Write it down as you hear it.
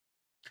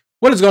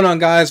What is going on,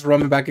 guys?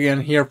 Ramen back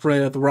again here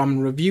for the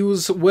Ramen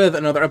Reviews with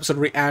another episode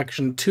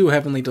reaction to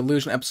Heavenly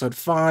Delusion, episode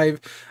 5.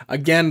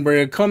 Again,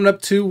 we're coming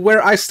up to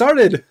where I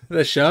started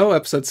the show,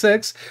 episode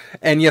 6.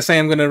 And yes, I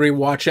am going to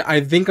rewatch it. I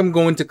think I'm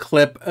going to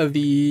clip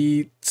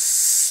the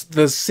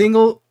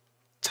single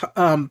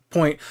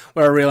point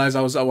where I realized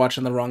I was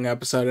watching the wrong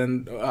episode.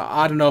 And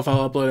I don't know if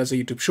I'll upload it as a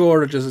YouTube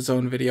short or just its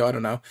own video. I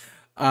don't know.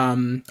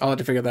 I'll have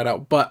to figure that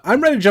out. But I'm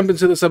ready to jump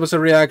into this episode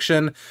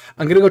reaction.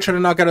 I'm gonna go try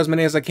to knock out as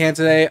many as I can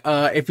today.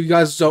 If you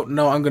guys don't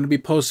know, I'm gonna be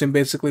posting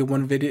basically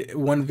one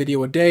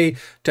video a day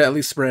to at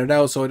least spread it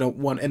out, so I don't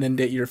want to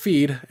inundate your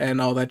feed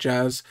and all that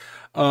jazz.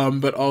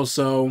 But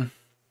also,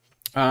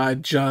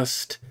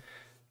 just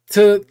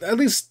to at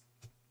least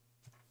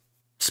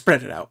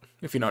spread it out,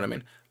 if you know what I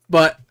mean.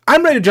 But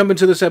I'm ready to jump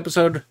into this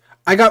episode.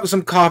 I got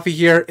some coffee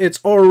here. It's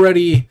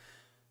already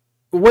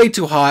way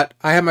too hot.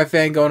 I have my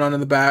fan going on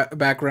in the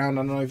background.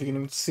 I don't know if you can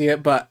even see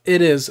it, but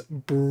it is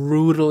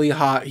brutally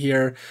hot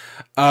here.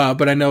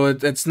 But I know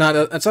it's not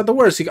the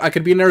worst. I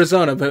could be in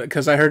Arizona, but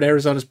because I heard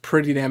Arizona's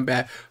pretty damn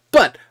bad.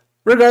 But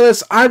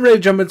regardless, I'm ready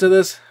to jump into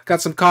this.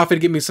 Got some coffee to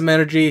give me some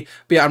energy.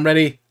 But yeah, I'm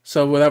ready.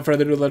 So without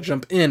further ado, let's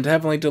jump into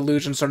Heavenly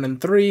Delusion, starting in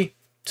 3,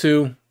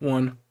 2,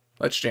 1.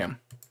 Let's jam.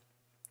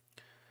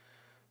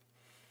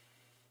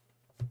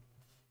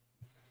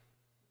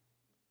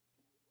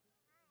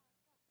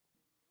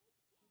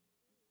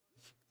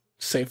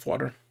 Safe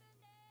water.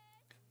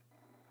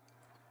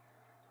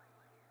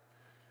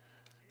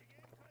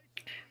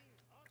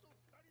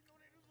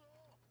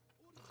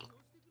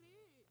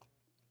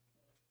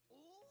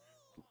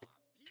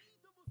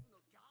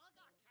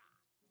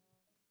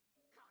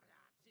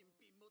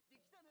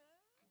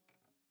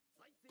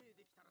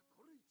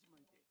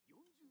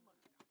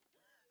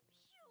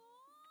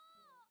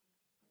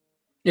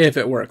 If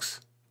it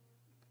works.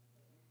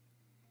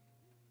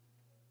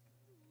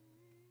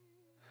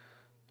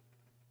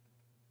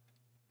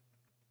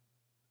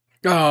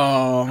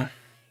 Oh.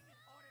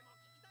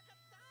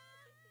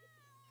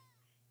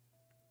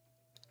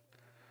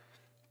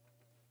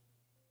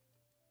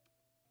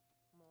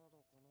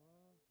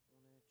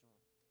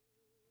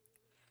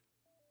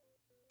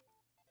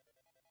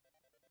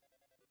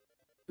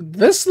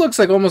 This looks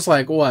like almost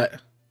like what?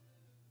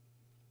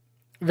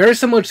 Very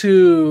similar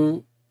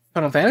to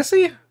Final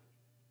Fantasy?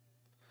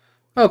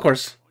 Oh, of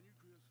course.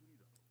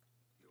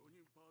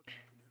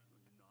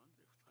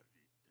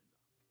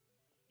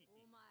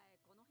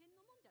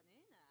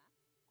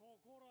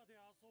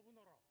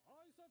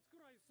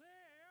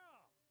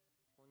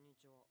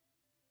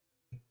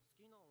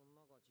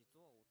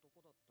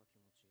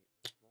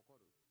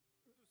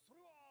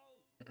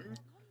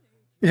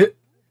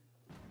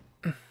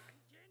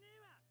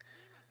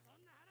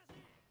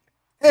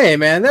 Hey,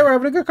 man, they were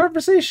having a good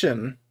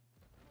conversation.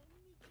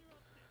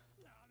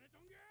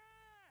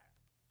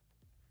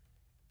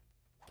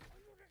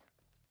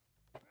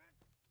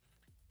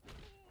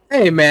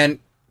 Hey, man,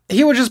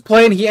 he was just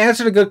playing. He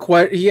answered a good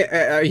question.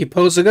 He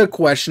posed a good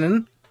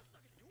question.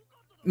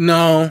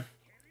 No.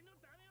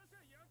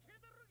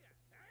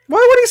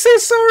 Why would he say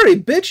sorry,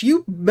 bitch?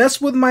 You mess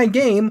with my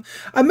game.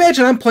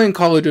 Imagine I'm playing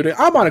Call of Duty.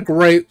 I'm on a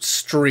great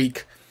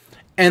streak.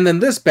 And then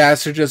this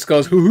bastard just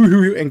goes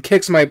and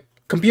kicks my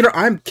computer.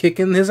 I'm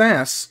kicking his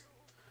ass.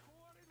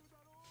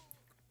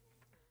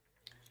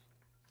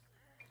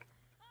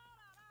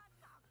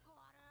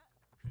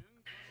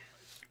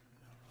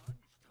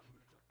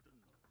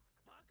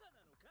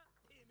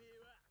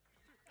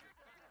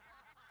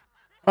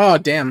 Oh,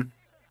 damn.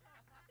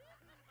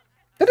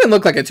 That didn't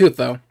look like a tooth,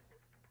 though.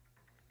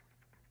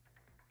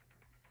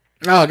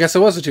 Oh, I guess it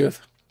was a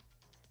tooth.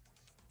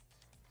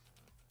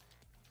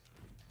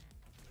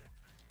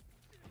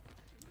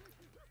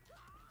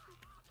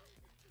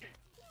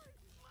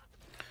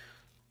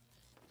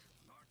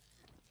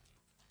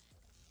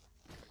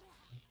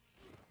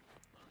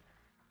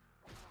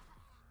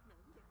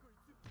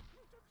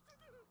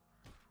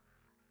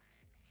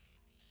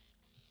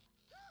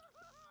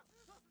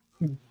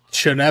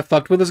 Shouldn't have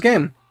fucked with his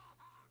game.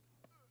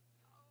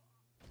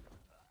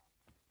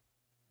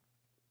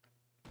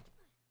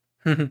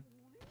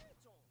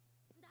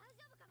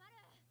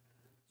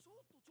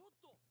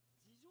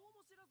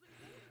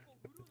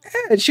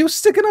 And she was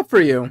sticking up for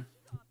you.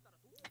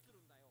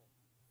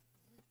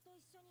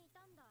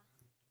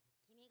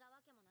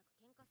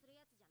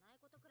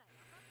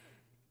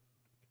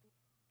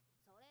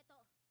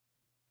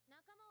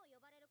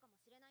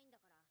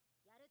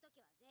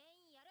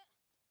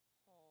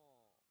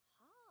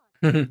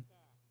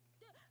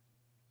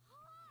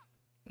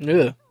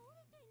 Yeah.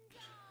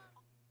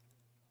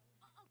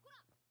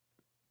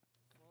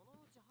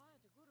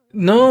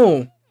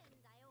 No.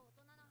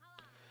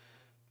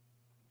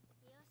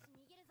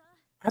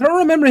 I don't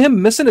remember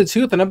him missing a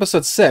tooth in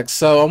episode 6,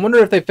 so I wonder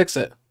if they fix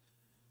it.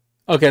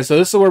 Okay, so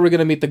this is where we're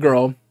gonna meet the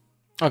girl.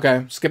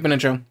 Okay, skip an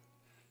intro.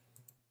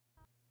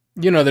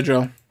 You know the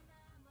drill.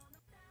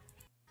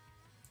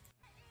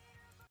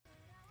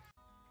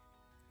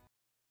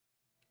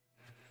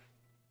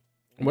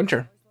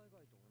 Winter.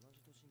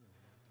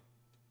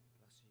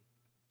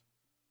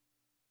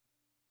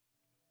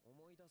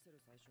 出せ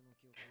る最初の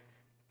記憶は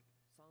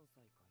3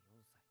歳か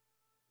4歳。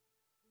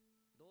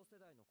同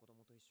世代の子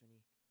供と一緒に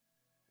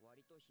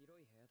割と広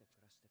い部屋で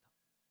暮らしてた。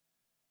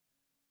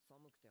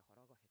寒くて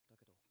腹が減った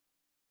けど、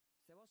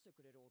世話して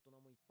くれる大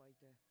人もいっぱいい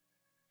て、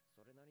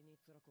それなりに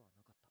辛くはな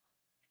かった。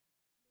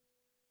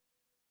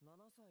7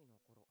歳の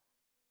頃、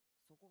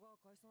そこが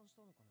解散し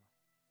たのかな。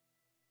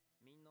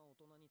みんな大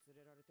人に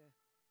連れられて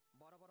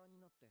バラバラに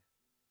なって、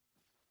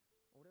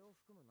俺を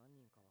含む何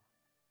人かは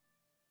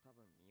多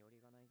分身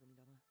寄りがない組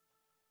だな。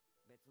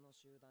別の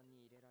集団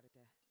に入れられ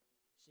て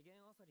資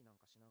源漁りなん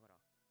かしながら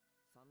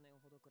3年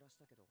ほど暮らし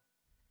たけど、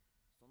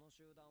その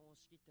集団を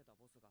仕切ってた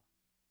ボスが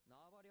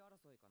縄張り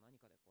争いか何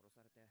かで殺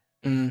されて、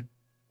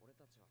俺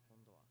たちは今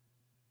度は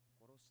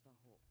殺した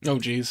方、 Oh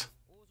jeez.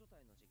 大所帯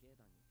の自警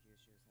団に吸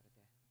収され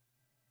て、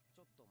ち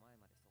ょっと前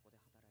までそこ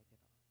で働いて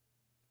た。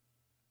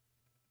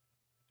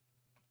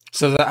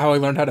 So is that how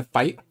he learned how to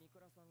fight? ミク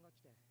ラさんが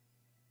来て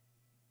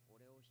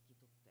俺を引き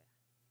取って、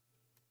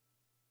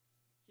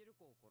ヒル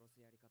コを殺す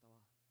やり方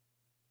は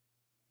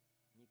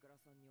ミクラ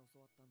さんに教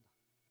わったんだ。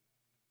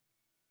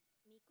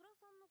ミクラ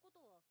さんのこと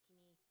は君、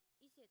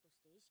異性とし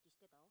て意識し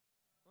てた？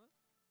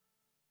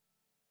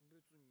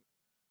別に。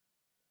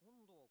今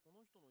度はこ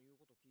の人の言う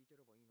こと聞いて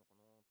ればいいのか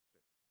なっ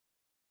て。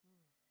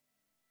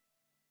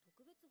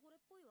特別惚れっ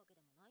ぽいわけ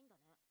でもないんだ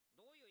ね。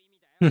どういう意味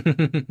だよ。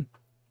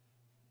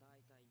だ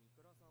いたいミ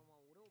クラさんは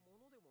俺を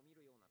物でも見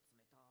るような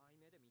冷たい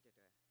目で見て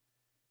て、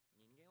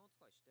人間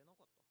扱いしてな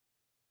かった。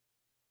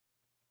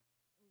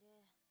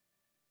で、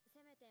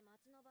せめて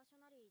町の場所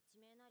なり地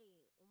名なり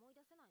思い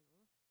出せない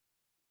の？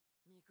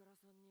ミクラ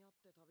さんに会っ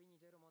て旅に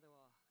出るまで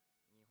は、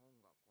日本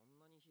がこん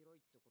なに広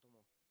いってこと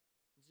も、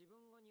自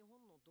分が日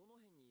本のどの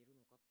辺にいる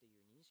のかってい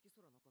う認識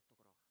すらなかった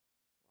から、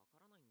わか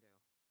らないんだよ。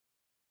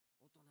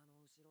大人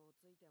の後ろを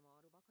ついて回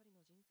るばかり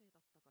の人生だ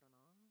ったか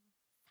らな。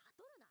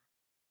悟るな。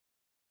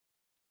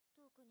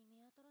特に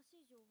目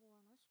新しい情報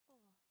はなしか。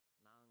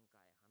何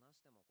回話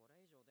してもこ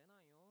れ以上出な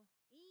いよ。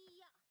い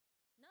いや、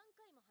何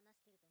回も話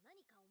してると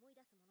何か思い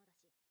出すものだ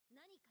し、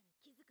何かに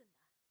気づくん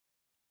だ。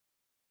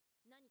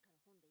何か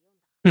の本で読ん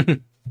だ。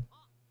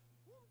あ、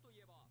本とい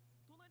えば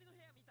隣の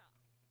部屋見た。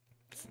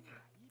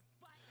いっ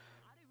ぱい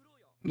あれ売ろう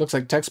よ。 Looks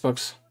like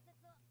textbooks.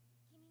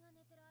 君が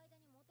寝てる間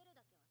に持てる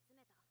だけは集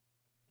めた。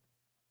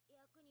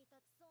役に立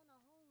ちそうな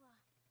本は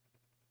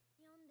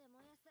読んで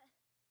燃やす。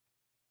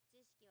知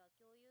識は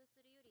共有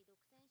するより独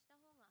占した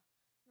方が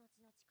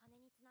後々金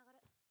につなが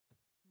る。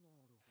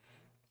な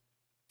るほど。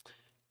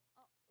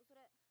あ、そ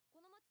れこ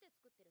の町で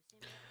作ってる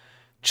新聞。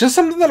 Just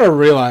something that I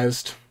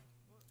realized.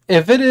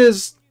 If it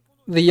is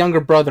the younger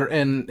brother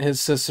in his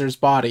sister's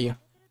body,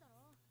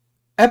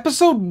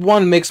 episode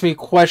 1 makes me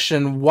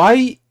question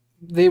why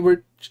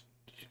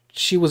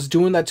she was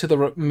doing that to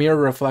the mirror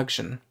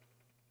reflection.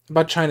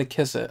 About trying to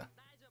kiss it. 腫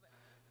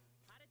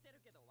れて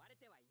るけど割れ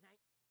てはいない。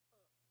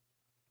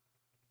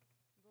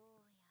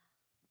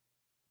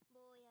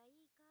坊や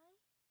いいかい？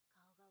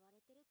顔が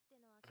割れてるって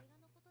のは怪我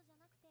のことじゃ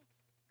なくて、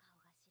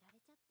顔が知られ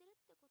ちゃってる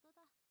ってこと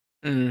だ。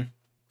そう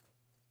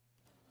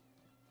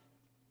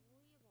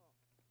いえば、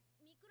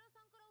ミクラ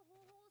さんから方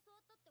法を教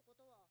わったってこ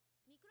とは、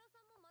ミクラ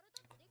さんも丸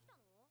太ってできた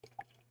の？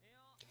いや、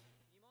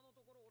今の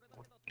ところ俺だ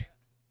けだって。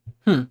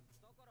だ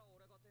から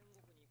俺が天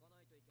国に行か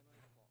ないといけない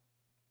のか。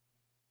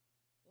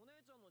お姉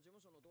ちゃんの事務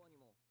所のドアに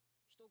も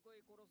人食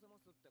い殺せま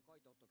すって書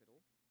いてあったけ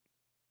ど。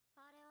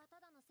あれはた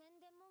だの宣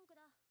伝文句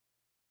だ。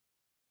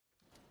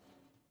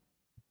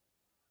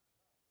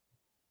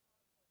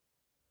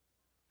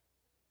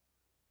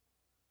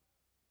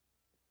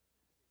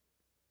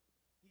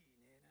いい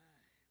ねえな。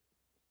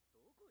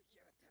どこ行き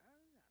やがったあ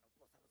の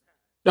ボサボサ。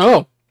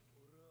 Oh.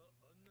 俺は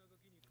あんなガ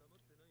キにかま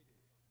ってないで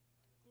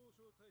交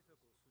渉対策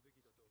をすべ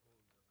きだと思うん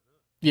だがな。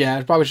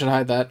 Yeah, I probably should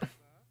hide that.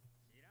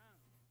 知らん。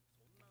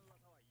そんな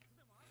噂はいつ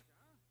でもあるじ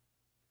ゃん。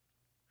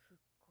復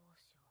興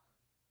省、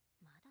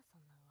まだそ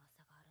んな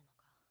噂があるの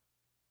か。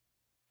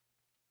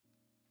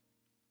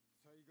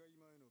災害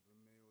前の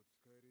文明を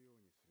使えるよ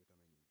うにするた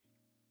めに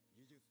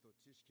技術と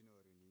知識の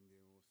ある人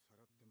間をさ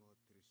らって回っ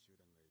てる集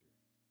団がいる。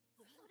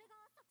それ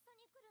が浅草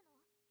に来るの？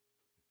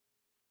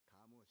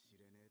かもし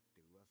れねえっ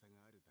て噂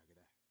があるだけ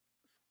だ。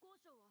復興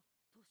省は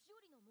年寄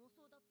りの妄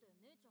想だって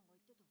姉ちゃんが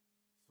言ってた。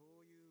そ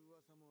ういう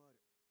噂もあ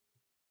る。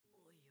お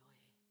いおい、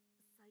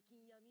最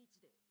近闇市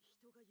で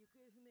人が行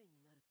方不明に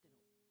なるっての、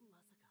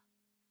まさか。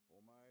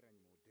お前らに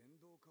も電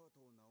動カー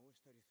トを直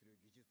したりする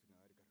技術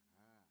があるから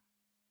な。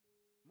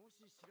も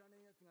し知ら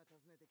ねえ奴が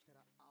訪ねてきた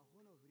らア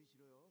ホのふりし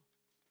ろよ。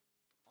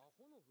ア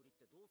ホのふりっ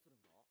てどうする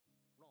んだ？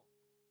ラン。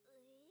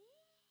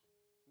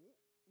お、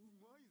う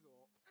まい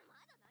ぞ。ま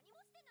だ何も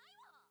してない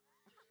わ。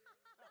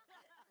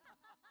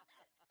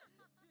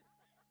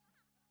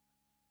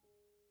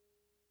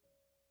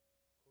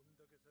こん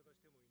だけ探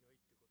してもいない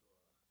ってことは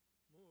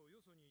もう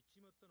よそに行っ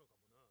ちまったのか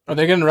もな。 Are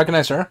they gonna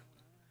recognize her?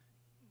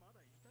 まだ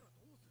いたら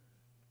どうする？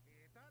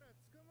いたら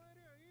捕まえ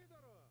りゃいい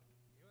だろ。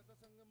岩田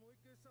さんがもう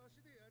一回差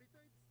しでやりた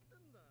いっつって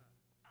んだ。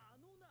あ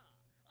のな、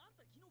あん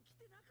た昨日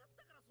来てなかっ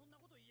たからそんな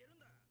こと言えるん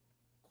だ。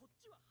こっ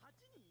ちは8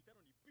人いた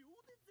のに秒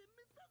で全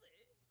滅だぜ。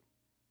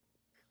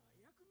火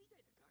薬みた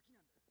いなガキ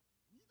なんだ。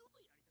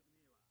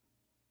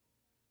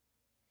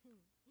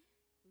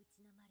う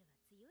ちの丸は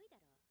強いだ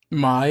ろう。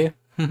 My.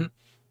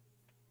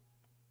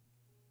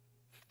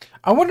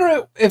 I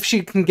wonder if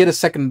she can get a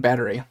second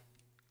battery. な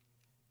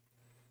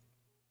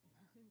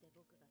んで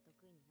僕が得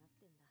意になっ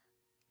てんだ。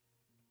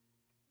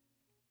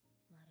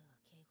丸は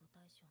警護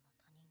対象の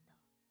他人だ。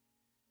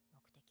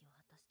目的を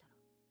果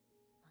たした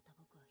らまた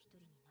僕は一人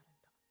になるん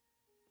だ。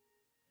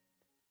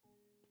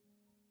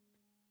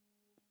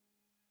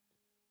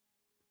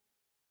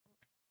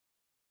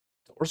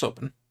 Door's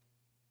open.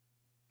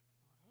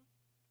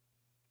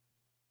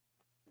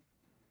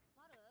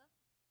 あれ？丸？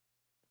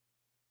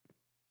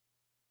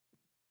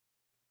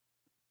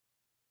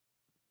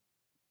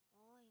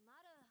 おい、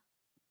丸。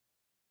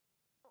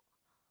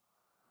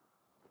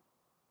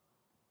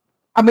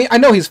 I mean, I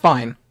know he's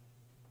fine.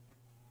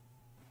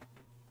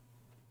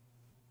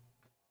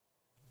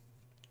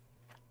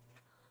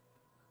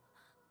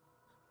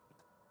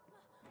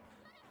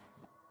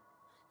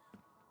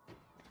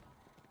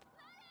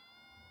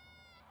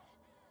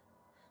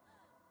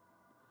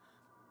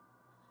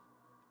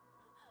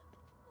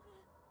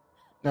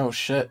 Oh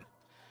shit.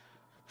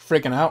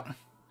 Freaking out.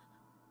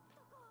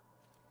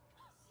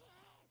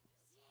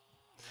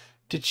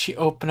 Did she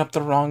open up the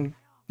wrong...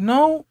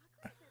 No?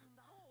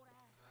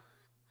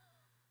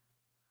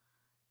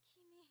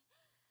 君、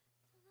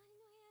隣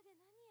の部屋で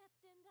何やっ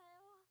てんだよ。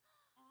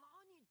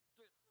何っ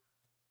て、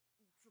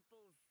ちょっと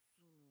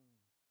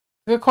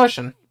Good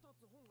question. 立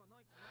つ本がな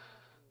いかなと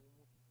思っ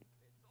て。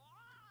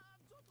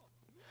ちょっと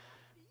見な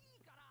くてい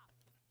いから。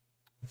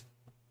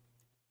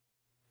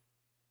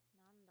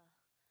なんだ、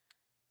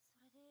そ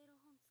れでエロ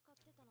本使っ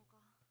てたの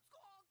か。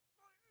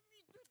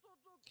見てた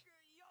だけ。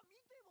いや、見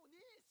てもね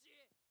えし。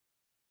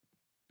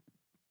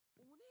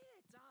お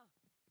姉ちゃん、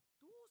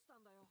どうし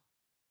たんだよ。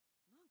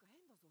なんか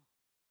変だぞ。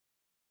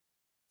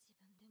自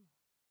分でも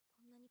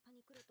こんなにパ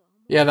ニクるとは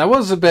思う。 Yeah, that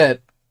was a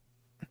bit.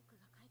 僕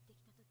が帰って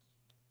きた時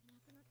いな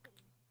くなってる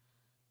の。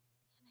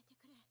やめて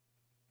くれ。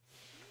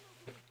そんなこ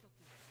と言ったっ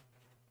て。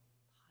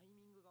タイ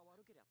ミングが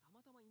悪けりゃた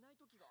またまいない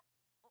時が。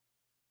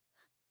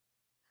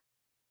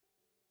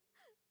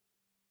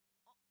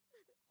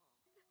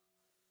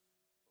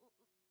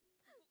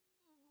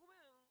ごめ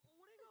ん、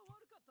俺が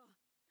悪かった。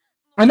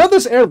 I know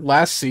this aired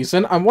last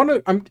season.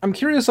 I'm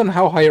curious on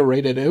how high it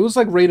rated. It was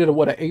like rated at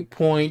what, a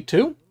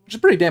 8.2? Which is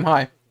pretty damn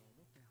high.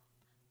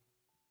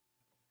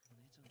 お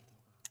姉ちゃんの方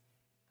がだ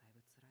いぶ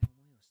辛い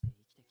思いをし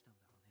て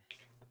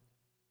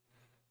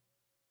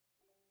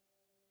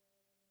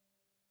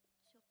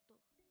生きて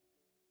きたんだろう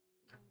ね。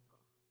ちょっとなん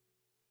か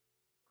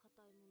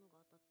硬いもの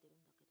が当たってる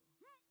んだけど。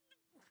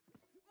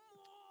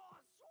も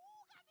うしょ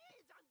うが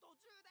ねえじゃん、途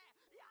中で。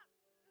いや、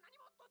何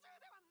も途中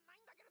ではない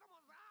んだけれど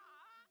もさ。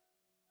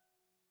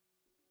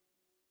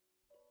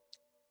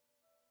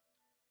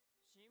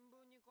新聞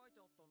に書いて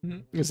あったんだ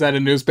よ。 Is that a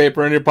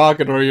newspaper in your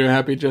pocket, or are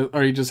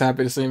you just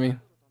happy to see me?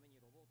 ために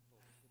ロボッ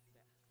トを作っ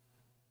て、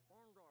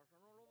今度はそ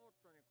のロボ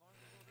ットに監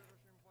視される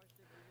心配し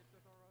てビビっ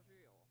てたらしい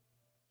よ。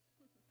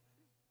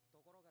と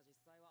ころが実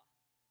際は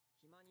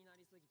暇にな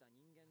りすぎた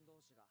人間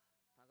同士が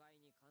互い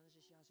に監視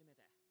し始め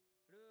て、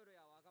ルール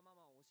やわがま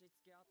まを押し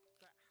付け合っ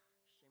て、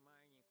しま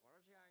いに殺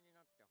し合いに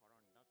なって滅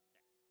んだって。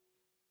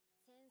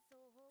戦争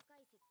崩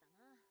壊説だ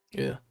な。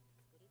 Yeah.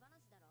 作り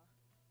話だろ。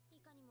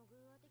いかにも偶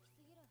話的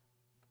すぎる。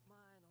前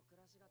の暮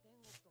らしが天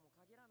国とも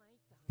限らないっ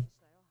て話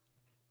だよ。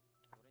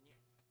それに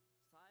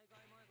災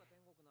害前が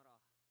天国なら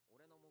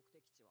俺の目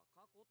的地は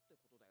過去って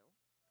ことだよ。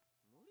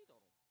無理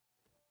だろ。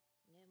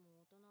で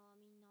も大人は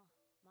みんな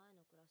前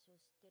の暮らしを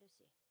知ってる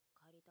し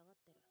帰りたがっ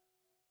てる。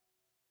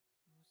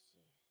もし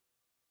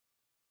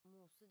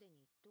もうすで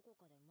にどこ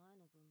かで前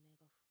の文明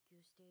が復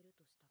旧している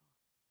としたら。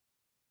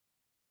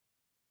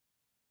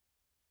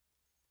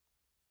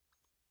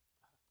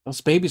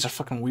 Those babies are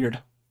fucking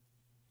weird.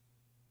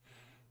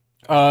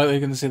 You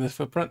can see the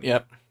footprint?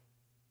 Yep.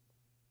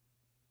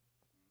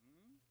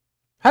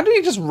 How did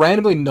he just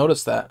randomly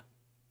notice that?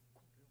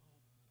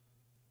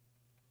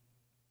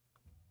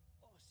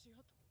 足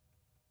跡。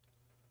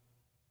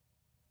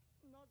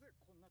なぜ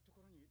こんなと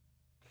ころに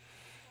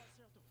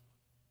足跡が。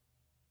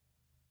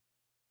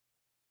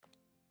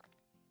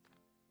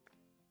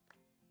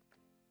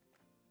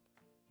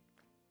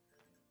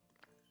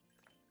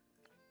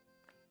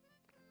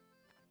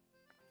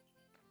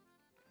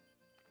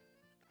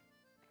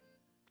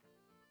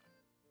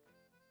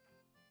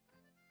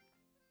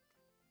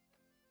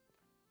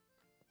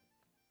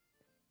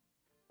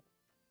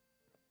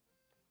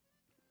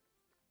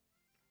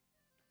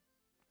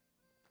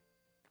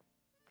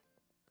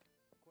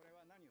これ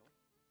は何を？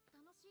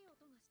楽しい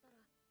音がしたら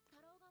太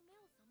郎が目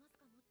を覚ます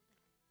かもって。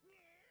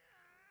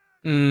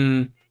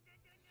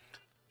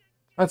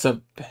 That's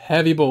a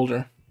heavy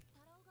boulder.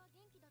 太郎が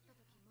元気だった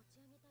時持ち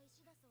上げた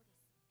石だそうです。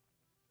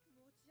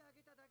持ち上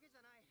げただけじ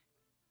ゃない。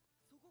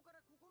そこか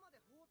らここまで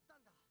放った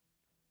んだ。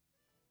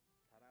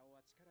タラオ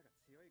は力が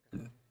強いか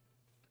らね。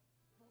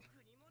僕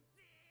にも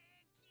できる。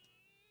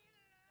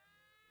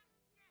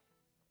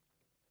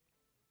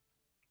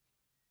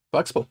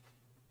 Flexible.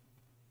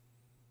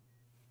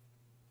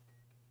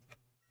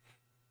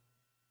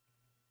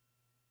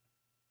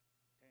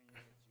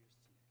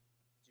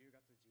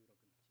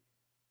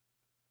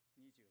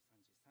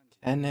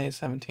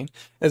 10A17.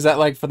 Is that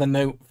like for the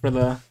note for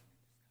the?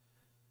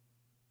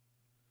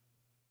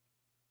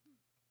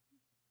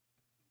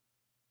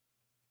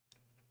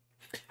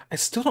 I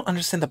still don't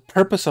understand the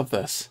purpose of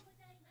this.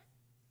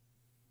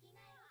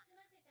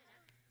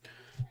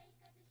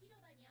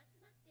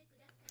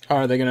 Oh,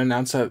 are they gonna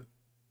announce that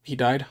he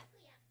died?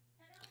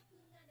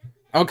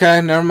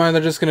 Okay, never mind.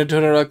 They're just gonna do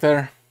it right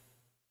there.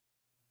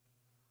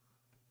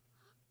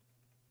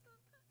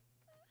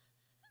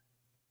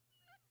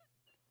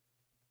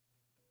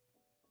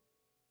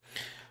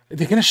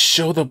 They're gonna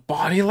show the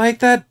body like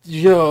that?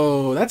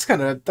 Yo, that's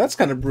kind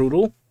of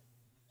brutal.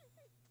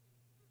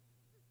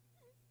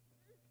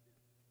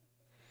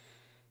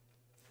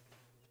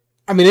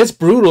 I mean, it's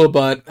brutal,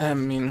 but I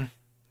mean,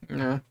 you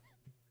know.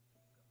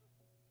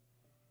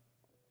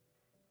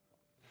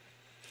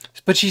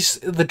 But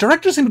the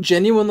director seemed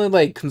genuinely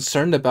like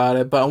concerned about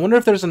it. But I wonder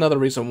if there's another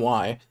reason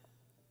why.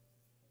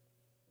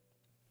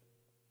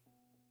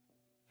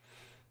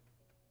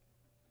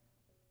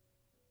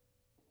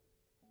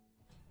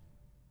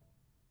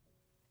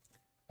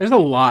 There's a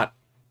lot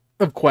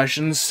of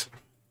questions.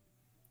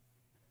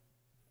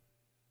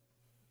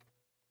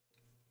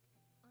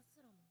 ア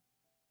スラも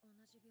同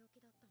じ病気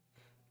だったの。アスラ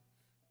はそう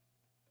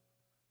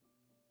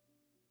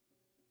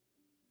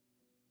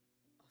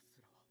かもし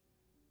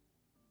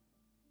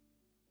れない。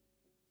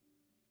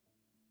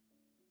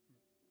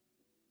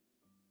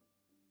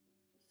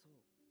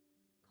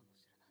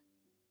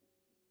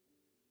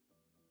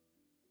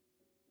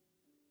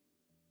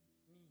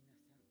ミ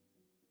ーナさ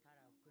ん、タ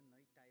ラオくんの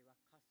遺体は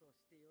火葬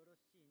してよろ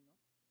しいの？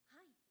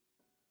はい。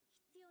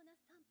必要な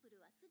サンプル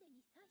はすで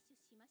に採取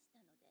しました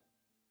ので。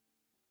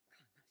悲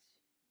しい。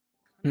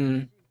悲し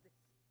いです。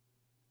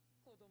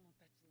子供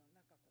たちの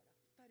中から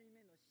2人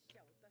目の死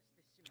者を出し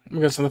てしまい。 I'm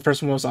guessing the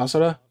first one was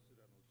Asura.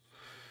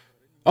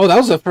 Oh, that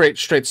was a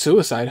straight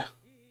suicide.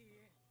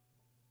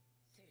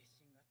 精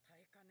神が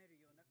耐えかね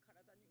るような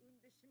体に産ん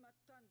でしまっ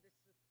たんで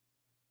す。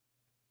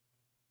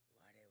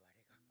我々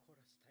が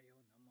殺したよ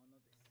うなも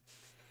のです。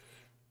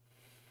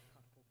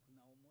過酷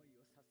な思い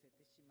をさせ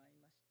てしまい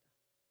ました。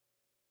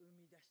生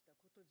み出した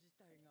こと自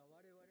体が我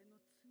々の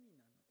罪な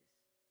のです。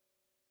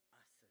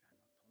アスラ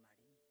の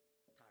隣に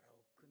タラ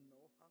オくん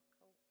のお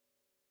墓を。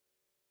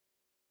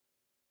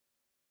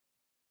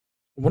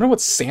 I wonder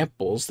what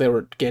samples they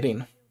were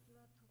getting. 病気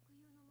は特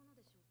有のもの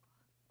でしょうか。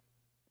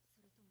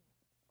それとも。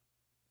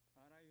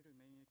あらゆる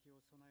免疫を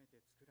備えて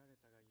作られ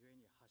たがゆえ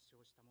に発症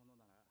したもの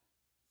なら、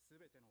す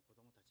べての子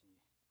供たちに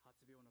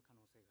発病の可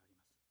能性がありま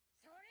す。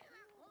それ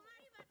は困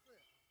ります。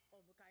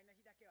お迎えの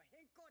日だけは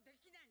変更で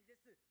きないんで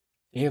す。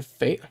 Day of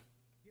Fate.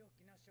 病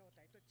気の正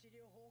体と治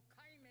療法を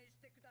解明し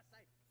てくださ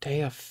い。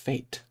 Day of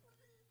Fate.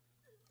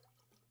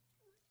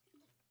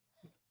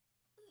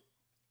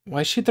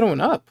 Why is she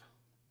throwing up?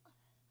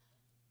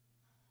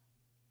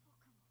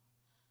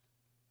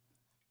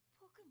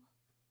 僕も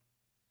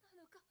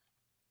なのか。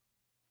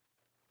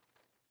そう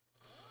だ。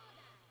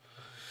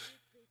リ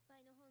ュックいっぱ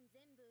いの本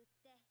全部売っ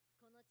て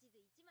この地図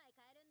1枚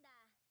買えるんだ。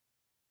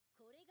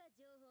これが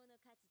情報の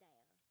価値だよ。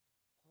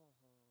はは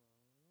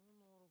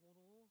なるほ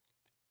ど。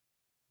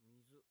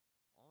水、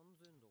安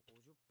全度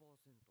 50%。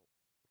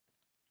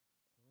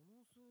こ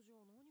の数字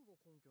は何が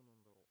根拠な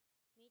んだろう。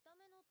見た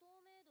目の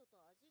透明度と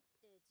味っ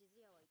て地図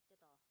屋は言って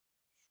た。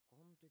主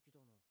観的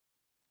だな。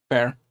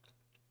Fair.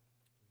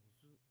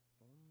 水、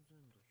安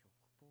全度 100%。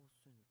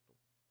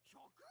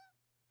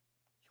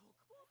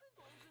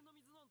100%安全な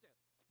水なんて、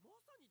ま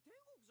さに天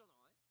国じゃ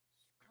ない？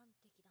主観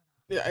的だな。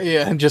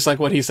Yeah, just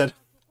like what he said. そ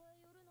こへ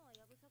寄るのは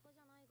やぶさかじ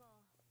ゃないが。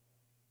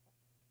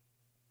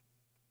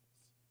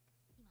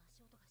今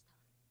足音がした。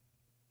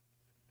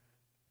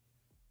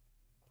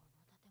こ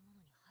の建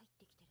物に入っ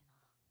てきてるな。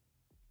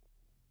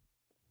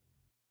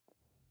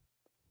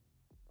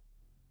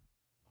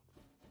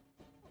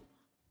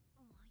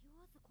迷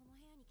わずこの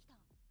部屋に来た。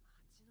蜂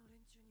の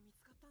連中に見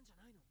つかったんじゃ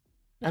ないの？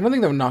 I don't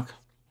think they would knock. 確か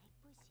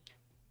にねっ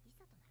ぽいし、リ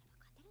サとなれば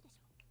勝てるでし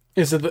ょ。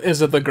 Is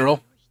it the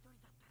girl? 一人だ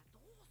った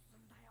らどうす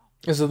んだよ。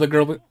 Is it the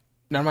girl?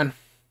 Never mind.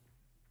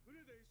 船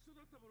で一緒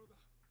だったものだ。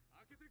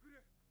開けてくれ。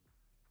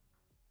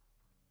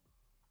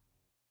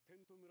テ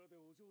ント村で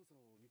お嬢さ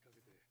んを見か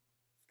けてつ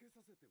け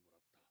させてもら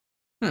った。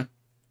Hmm.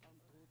 担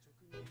当直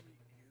入に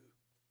言う。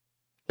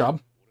 Job.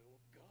 俺を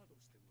ガード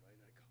してもら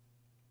えないか。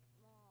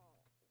まあ、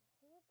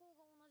方向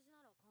が同じ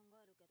なら考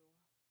えるけど。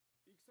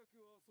行き先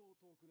はそう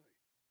遠くない。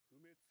不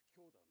滅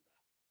教団だ。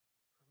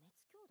不滅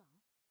教団？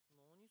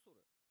何そ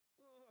れ？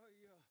ああ、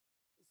いや、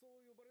そ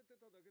う呼ばれて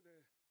ただけ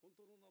で、本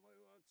当の名前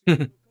は違う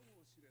のかも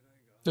しれない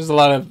が。 There's a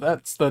lot of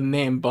that's the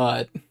name,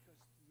 but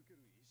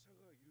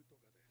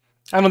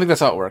I don't think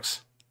that's how it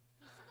works.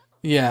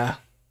 Yeah.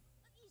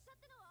 医者っ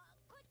てのは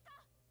こいつ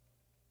か。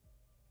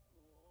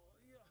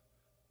いや、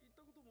行っ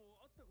たことも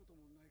会ったこと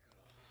もないか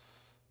ら。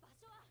場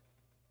所は？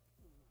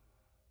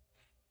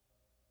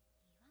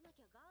言わな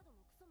きゃガード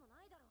もクソも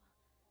ないだろう。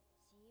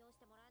信用し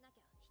てもらえな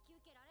きゃ引き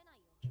受けられない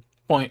よ。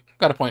 Point.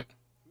 Got a point.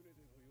 船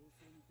での様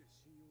子を見て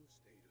信用し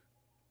ている。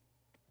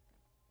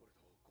俺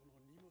とこの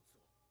荷物を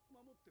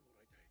守ってもら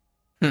いたい。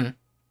 Hmm.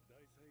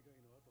 大災害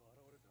の後現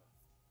れた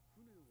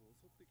船を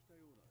襲ってきた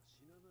ような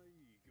死なない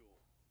異形。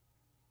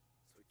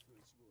そいつの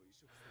一部を移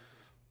植されて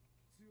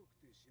強く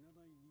て死な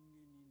ない人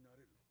間にな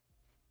れる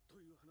とい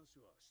う話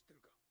は知って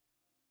るか？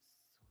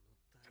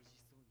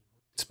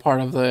 It's part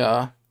of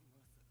the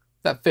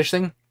that fish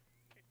thing.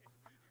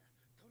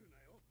 取るな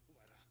よ、お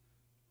前ら。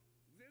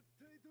絶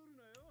対取る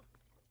なよ。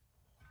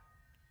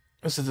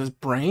 Is it his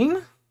brain? な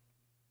ん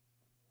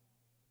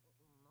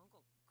か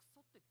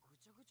腐ってぐ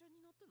ちゃぐちゃに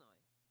なってない？あ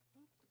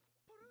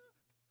れ？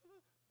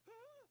船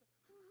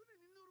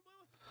に乗る前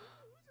はそう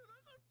じゃな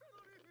かった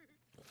のに。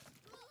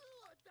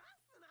出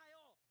すな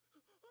よ。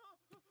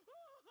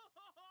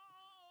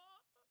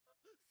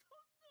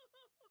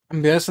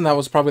 I'm guessing that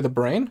was probably the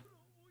brain. お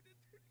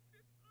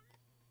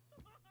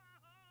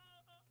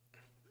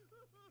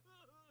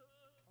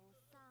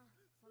っさん、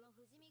その不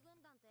死身軍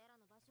団とやら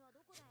の場所は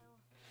どこだよ。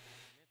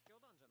滅教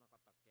団じゃな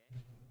かったっけ？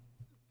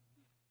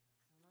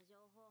その情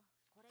報、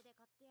これで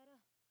買ってや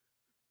る。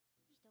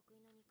人食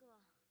いの肉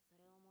は、そ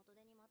れを元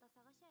手にまた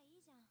探しゃい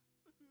いじゃん。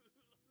100%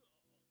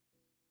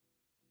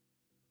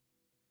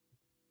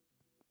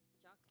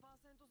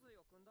 水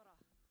を汲んだら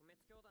不滅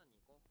教団に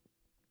行こう。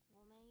ご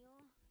めん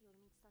よ、寄り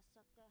道させち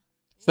ゃって。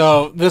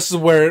So this is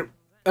where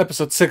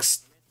episode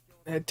 6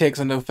 it takes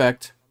into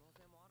effect. 可能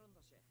性もあるん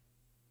だし。た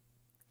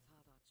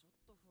だちょっ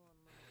と不安な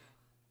のが、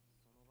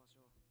その場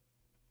所、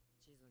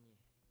地図に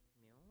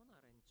妙な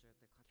連中っ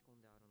て書き込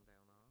んであるんだ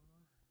よな。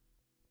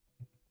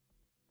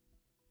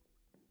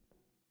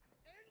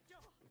園長、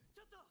ち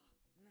ょっと。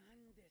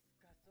何です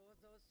か、想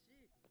像し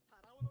い。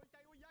タラオの遺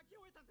体を焼き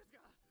終えたんです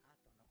が。後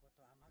のこと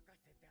は任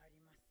せてあり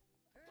ます。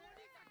とに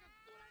かく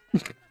ご覧にな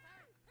ってください。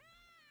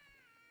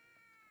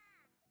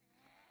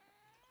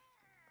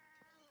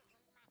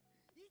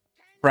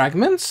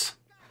 Fragments?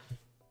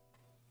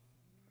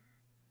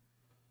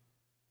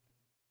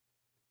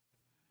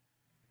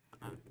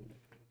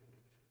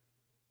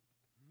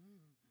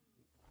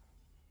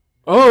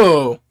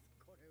 Oh!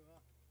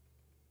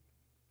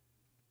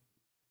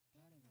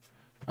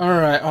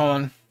 Alright, hold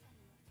on.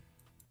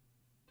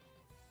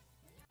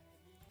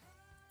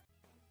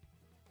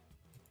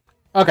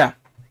 Okay.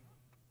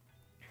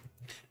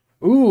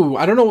 Ooh,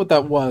 I don't know what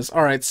that was.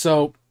 Alright,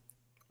 so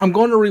I'm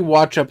going to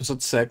rewatch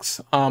episode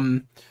 6.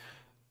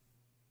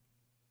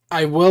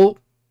 I will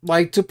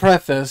like to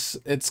preface,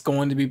 it's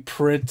going to be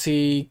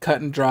pretty cut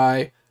and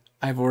dry.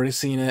 I've already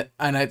seen it,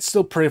 and it's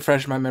still pretty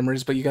fresh in my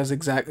memories, but you guys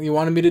you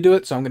wanted me to do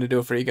it, so I'm going to do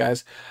it for you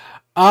guys.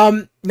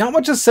 Not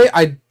much to say.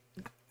 I'm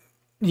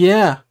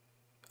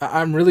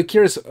really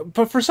curious,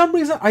 but for some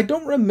reason, I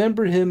don't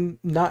remember him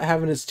not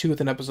having his tooth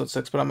in episode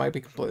 6, but I might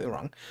be completely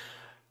wrong.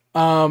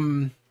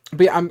 But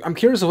yeah, I'm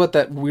curious of what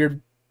that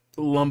weird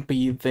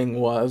lumpy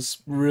thing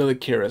was. Really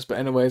curious. But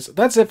anyways,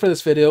 that's it for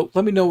this video.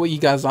 Let me know what you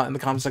guys thought in the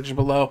comment section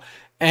below.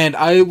 And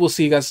I will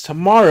see you guys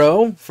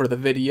tomorrow for the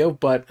video.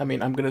 But, I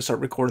mean, I'm going to start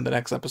recording the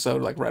next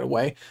episode, like, right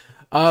away.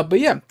 But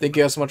yeah, thank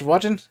you guys so much for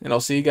watching. And I'll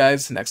see you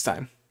guys next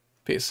time.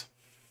 Peace.